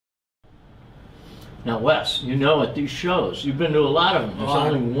Now, Wes, you know at these shows, you've been to a lot of them. There's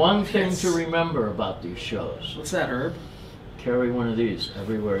only one thing to remember about these shows. What's that, Herb? Carry one of these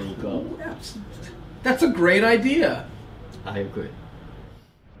everywhere you go. Oh, that's a great idea. I agree.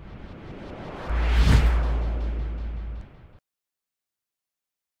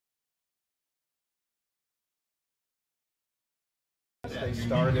 They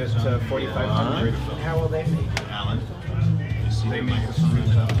start at 4,500. How will they make it? Alan. They make us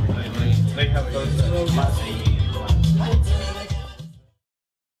they have those.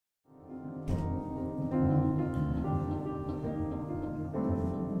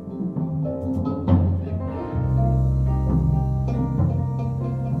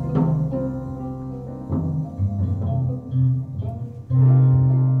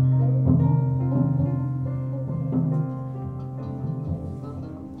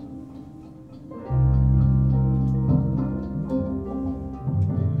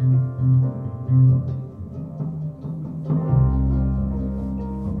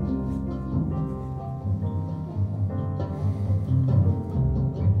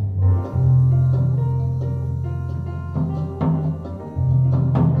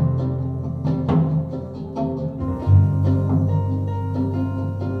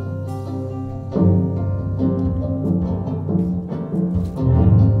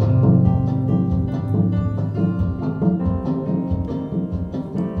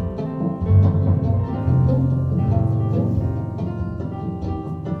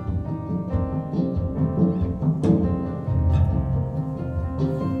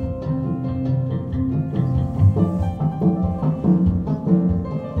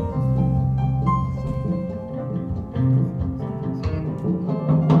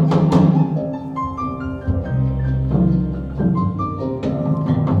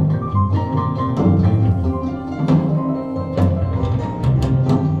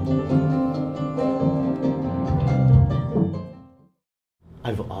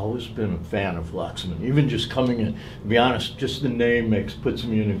 Been a fan of Luxman. Even just coming in, to be honest, just the name puts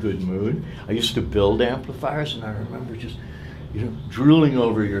me in a good mood. I used to build amplifiers, and I remember just, drooling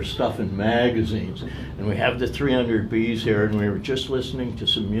over your stuff in magazines. And we have the 300Bs here, and we were just listening to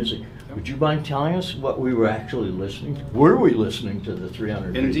some music. Would you mind telling us what we were actually listening to? Were we listening to the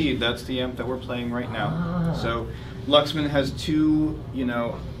 300Bs? Indeed, that's the amp that we're playing right now. So Luxman has two,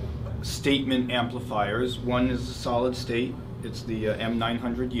 statement amplifiers. One is a solid state. It's the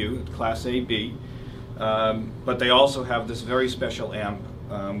M900U, Class A-B, but they also have this very special amp,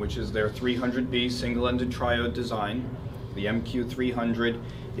 which is their 300B single-ended triode design, the MQ300.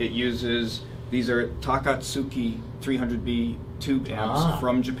 It uses, these are Takatsuki 300B tube amps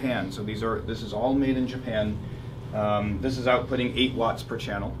from Japan. So this is all made in Japan. This is outputting 8 watts per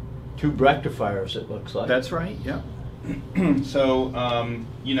channel. 2 rectifiers, it looks like. That's right, yeah. So,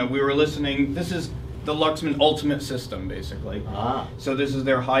 we were listening, this is the Luxman Ultimate System, basically. So this is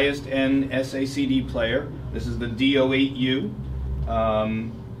their highest end SACD player. This is the D08U.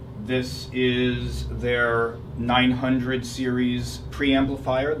 This is their 900 series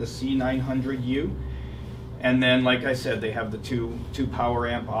preamplifier, the C900U. And then, like I said, they have the two power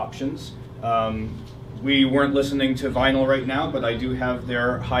amp options. We weren't listening to vinyl right now, but I do have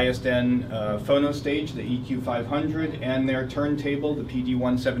their highest end phono stage, the EQ500, and their turntable, the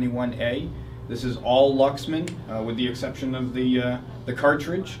PD171A. This is all Luxman, with the exception of the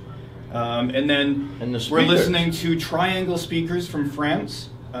cartridge. And then we're listening to triangle speakers from France.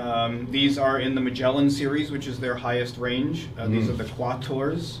 These are in the Magellan series, which is their highest range. These are the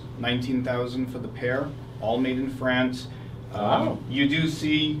Quatours, 19,000 for the pair, all made in France. You do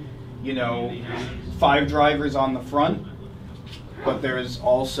see, 5 drivers on the front, but there is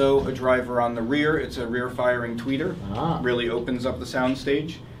also a driver on the rear. It's a rear-firing tweeter. Really opens up the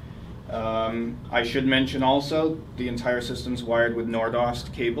soundstage. I should mention also the entire system's wired with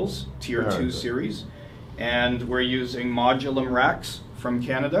Nordost cables, Tier 2 series, and we're using Modulum racks from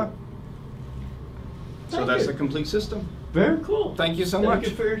Canada. So that's the complete system. Very cool. Thank you so much. Thank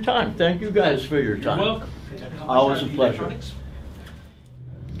you for your time. Thank you guys for your time. You're welcome. Always a pleasure.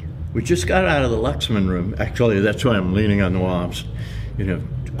 We just got out of the Luxman room. Actually, that's why I'm leaning on the wall.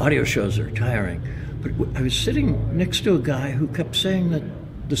 Audio shows are tiring. But I was sitting next to a guy who kept saying that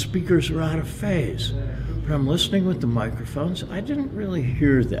the speakers are out of phase. But I'm listening with the microphones. I didn't really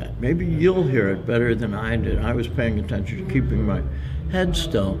hear that. Maybe you'll hear it better than I did. I was paying attention to keeping my head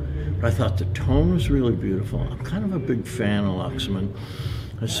still. But I thought the tone was really beautiful. I'm kind of a big fan of Luxman.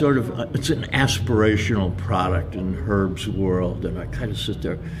 It's an aspirational product in Herb's world, and I kind of sit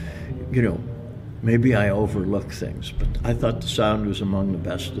there, maybe I overlook things, but I thought the sound was among the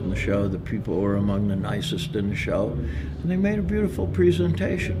best in the show. The people were among the nicest in the show, and they made a beautiful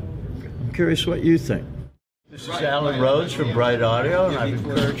presentation. I'm I'm curious what you think. This is Alan Rhodes from Bright Audio, and I've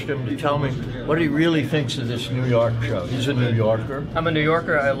encouraged him to tell me what he really thinks of this New York show. He's a New Yorker. I'm a New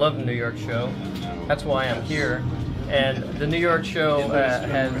Yorker. I love the New York show. That's why I'm here. And the New York show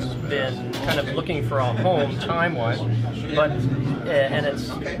has been kind of looking for a home time-wise, but and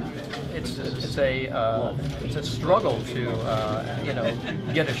it's a struggle to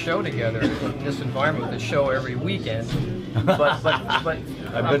get a show together in this environment with a show every weekend. But I've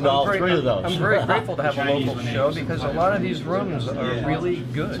been to all three of those. I'm very grateful to have a local show because a lot of these rooms are really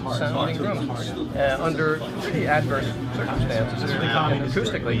good sounding rooms under pretty adverse circumstances and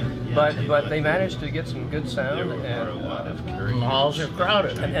acoustically. But they managed to get some good sound, and the halls are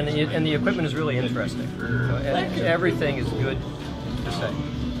crowded. And the equipment is really interesting. And everything is good to say.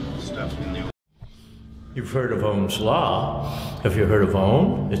 You've heard of Ohm's Law. Have you heard of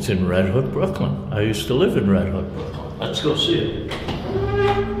Ohm? It's in Red Hook, Brooklyn. I used to live in Red Hook, Brooklyn. Let's go see it.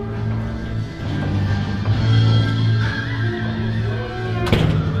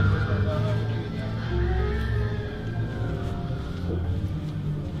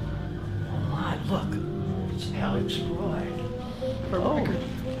 Oh my, look. It's Alex Roy. Oh,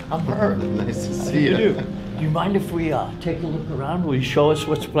 I'm Herb. Nice to see you. Do you mind if we take a look around? Will you show us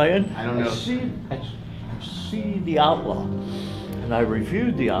what's playing? I don't know. I see The Outlaw, and I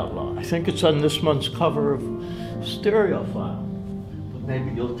reviewed The Outlaw. I think it's on this month's cover of Stereophile. But maybe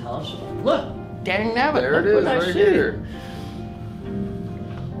you'll tell us. Look, dang nabbit. There it is, right here.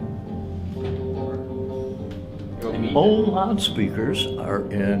 Ohm loudspeakers are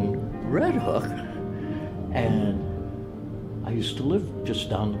in Red Hook, and I used to live just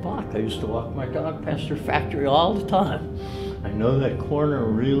down the block. I used to walk my dog past their factory all the time. I know that corner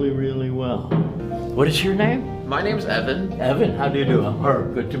really, really well. What is your name? My name's Evan. Evan, how do you do? I'm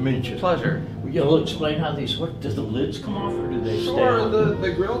Herb. Good to meet you. Pleasure. You'll explain how these work. Does the lids come off or do they stay Sure, on?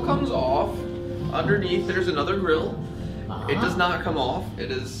 the grill comes off. Underneath there's another grill. It does not come off.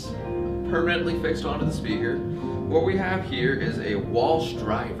 It is permanently fixed onto the speaker. What we have here is a Walsh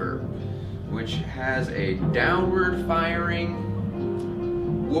driver, which has a downward firing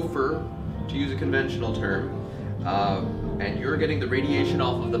woofer, to use a conventional term, and you're getting the radiation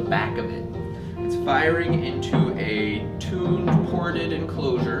off of the back of it. It's firing into a tuned ported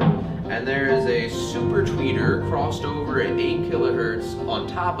enclosure, and there is a super tweeter crossed over at 8 kilohertz on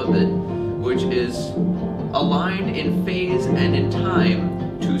top of it, which is aligned in phase and in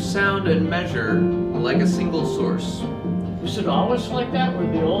time to sound and measure like a single source. Is it always like that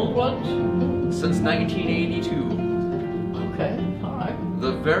with the old ones? Since 1982. Okay, all right.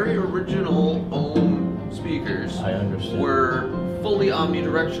 The very original Ohm speakers I understand. were fully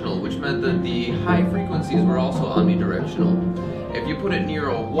omnidirectional, which meant that the high frequencies were also omnidirectional. If you put it near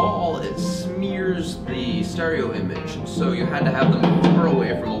a wall, it smears the stereo image, so you had to have them far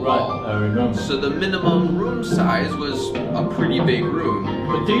away from a wall. I remember. So the minimum room size was a pretty big room.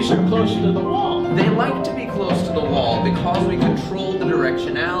 But these are close to the wall. They like to be close to the wall because we control the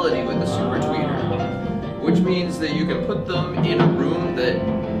directionality with the super tweeter, which means that you can put them in a room that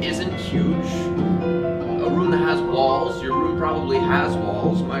isn't huge, a room that has walls. Your room probably has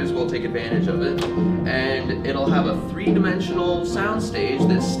walls, might as well take advantage of it, and it'll have a three-dimensional sound stage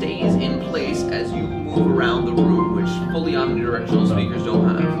that stays in place as you move around the room, which fully omnidirectional speakers don't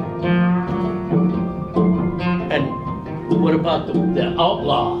have. And what about the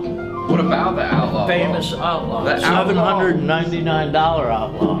Outlaw? What about the Outlaw? Famous Outlaw. The Outlaw. $799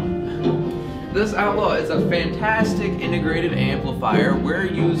 Outlaw. This Outlaw is a fantastic integrated amplifier. We're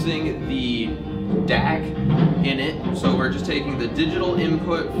using the DAC in it, so we're just taking the digital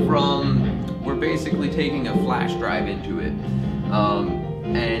input we're basically taking a flash drive into it.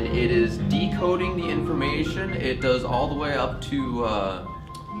 And it is decoding the information. It does all the way up to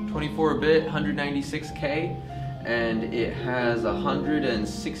 24-bit, 196K, and it has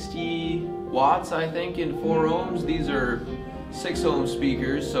 160 watts, I think, in 4 ohms. These are 6 ohm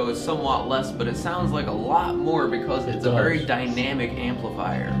speakers, so it's somewhat less, but it sounds like a lot more because it's a very dynamic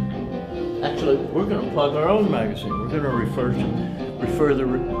amplifier. Actually, we're going to plug our own magazine. We're going to refer the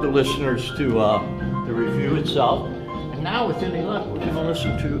listeners to the review itself. And now, with any luck, we're going to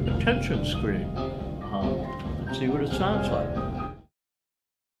listen to Attention Screen and see what it sounds like.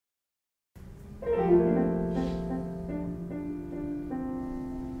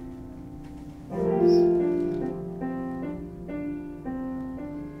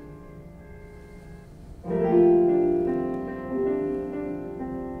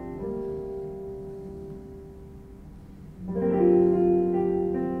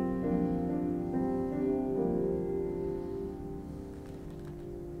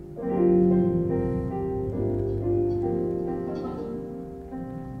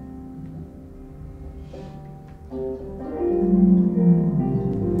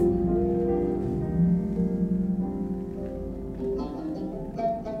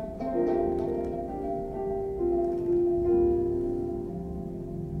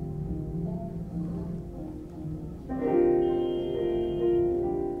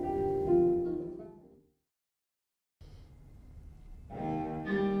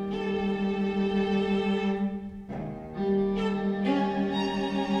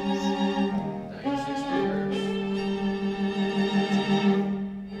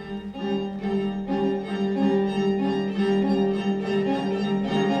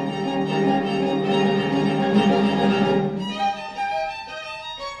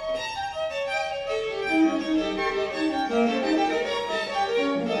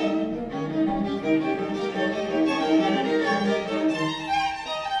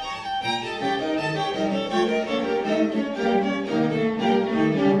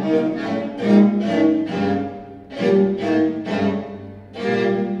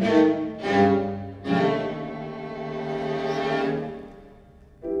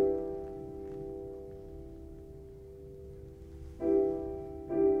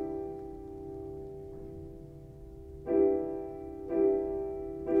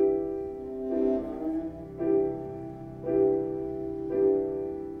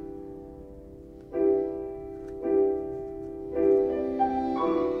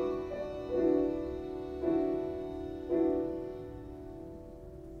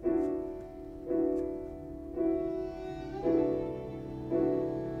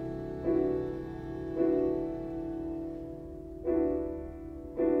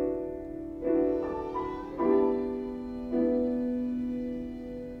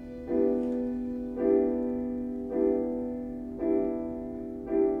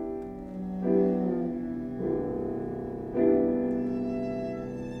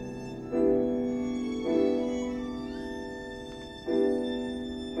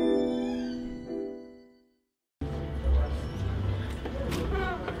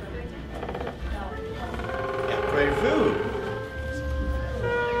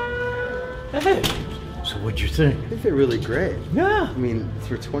 Hey, so what'd you think? I think they're really great. Yeah. I mean,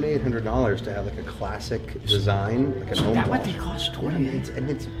 for $2,800 to have like a classic design, like an Is home that what wall. they cost? Yeah, $28. and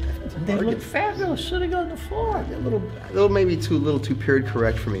it's They look bargain. fabulous sitting on the floor. A little maybe a little too period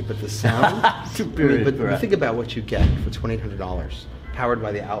correct for me, but the sound. Too I mean, period but correct. think about what you get for $2,800, powered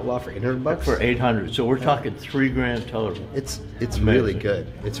by the Outlaw for $800. For $800. So we're talking $3,000 total. It's Amazing. really good.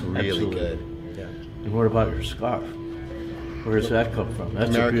 It's really Absolutely. good. Yeah. And what about your scarf? Where does that come from?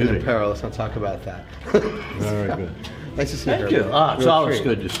 That's American a beauty. Apparel. Let's not talk about that. Very good. Nice to see Thank Herb. you. Ah, it's Real always treat.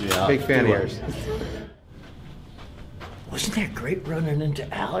 good to see you. Big fan of yours. Wasn't that great running into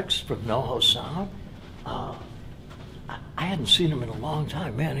Alex from NoHo Sound? I hadn't seen him in a long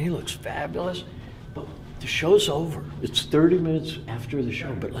time. Man, he looks fabulous. But the show's over. It's 30 minutes after the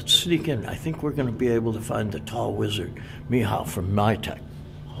show, but let's sneak in. I think we're going to be able to find the tall wizard, Michal from Mytek.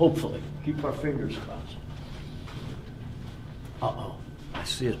 Hopefully. Keep our fingers crossed. Uh-oh. I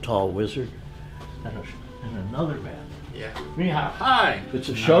see a tall wizard and another man. Yeah. Michal. Hi. It's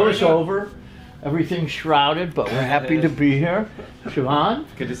the show is over. Everything's shrouded, but we're happy to be here. Siobhan,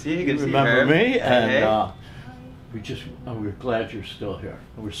 Good to see you. Good to see you. remember Herb. me? And Hey. we're glad you're still here.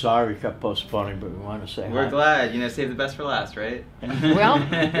 We're sorry we kept postponing, but we want to say We're hi. glad. Save the best for last, right? Well,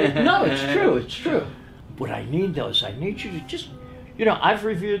 no, it's true. It's true. What I need though is I need you to just, I've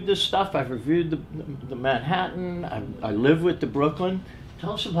reviewed this stuff. I've reviewed the Manhattan. I live with the Brooklyn.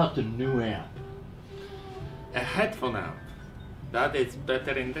 Tell us about the new amp. A headphone amp. That is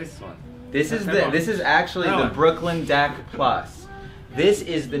better in this one. This is actually That the one. Brooklyn DAC Plus. This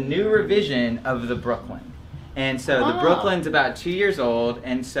is the new revision of the Brooklyn. And so the Ah. Brooklyn's about 2 years old,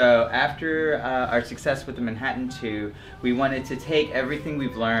 and so after our success with the Manhattan 2, we wanted to take everything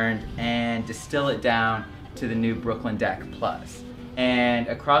we've learned and distill it down to the new Brooklyn DAC Plus. And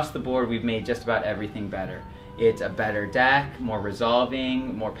across the board, we've made just about everything better. It's a better DAC, more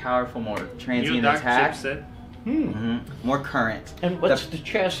resolving, more powerful, more New transient DAC attack, chipset. more current. And what's the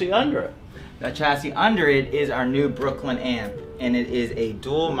chassis under it? The chassis under it is our new Brooklyn amp, and it is a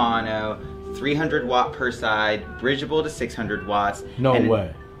dual mono, 300 watt per side, bridgeable to 600 watts. No and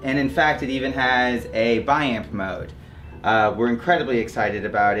way. And in fact, it even has a biamp mode. We're incredibly excited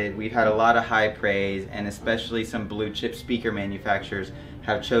about it. We've had a lot of high praise, and especially some blue chip speaker manufacturers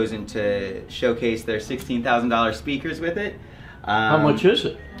have chosen to showcase their $16,000 speakers with it. How much is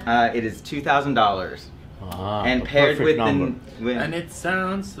it? It is $2,000. Ah, And a paired perfect with number. And it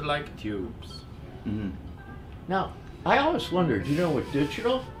sounds like tubes. Now, I always wondered, with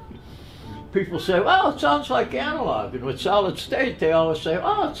digital, people say, well, it sounds like analog. And with solid state, they always say,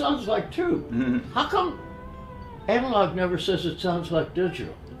 oh, it sounds like tube. How come analog never says it sounds like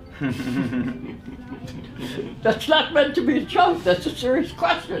digital? That's not meant to be a joke. That's a serious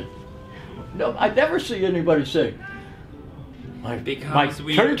question. No, I never see anybody say, my Because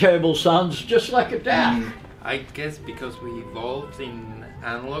we- turntable sounds just like a DAC. I guess because we evolved in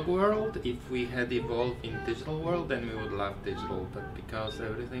analog world. If we had evolved in digital world, then we would love digital. But because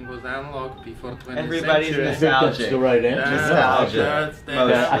everything was analog before 20th Everybody's century, I think that's nostalgic. the right answer. Nostalgia. That's the-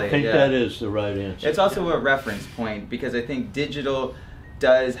 Mostly, I think yeah. that is the right answer. It's also a reference point because I think digital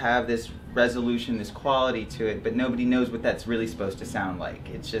does have this resolution, this quality to it, but nobody knows what that's really supposed to sound like.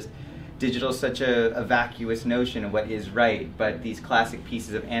 It's just digital is such a vacuous notion of what is right, but these classic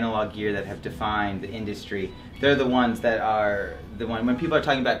pieces of analog gear that have defined the industry, they're the ones that are the one. When people are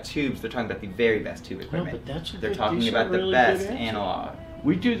talking about tubes, they're talking about the very best tube equipment. but that's a they're good, talking decent, about the really best good answer. analog.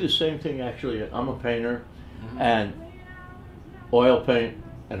 We do the same thing actually. I'm a painter, and oil paint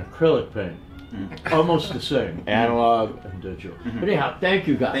and acrylic paint, almost the same, analog and digital. But anyhow, thank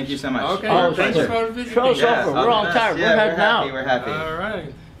you guys. Thank you so much. Okay, Oh, thanks pleasure. for visiting. Show's Yes, over. all We're the on best. time. Yeah, We're heading happy. out. We're happy. All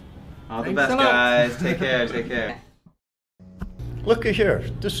right. All the Thanks best, a lot. guys. Take care. Take care. Look at here.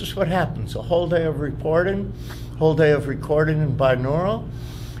 This is what happens. A whole day of reporting, a whole day of recording in binaural,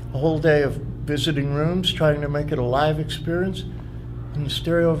 a whole day of visiting rooms, trying to make it a live experience, and the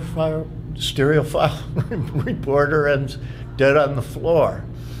stereophile reporter ends dead on the floor.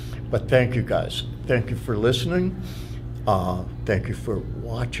 But thank you guys. Thank you for listening. Thank you for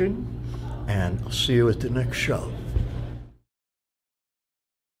watching, and I'll see you at the next show.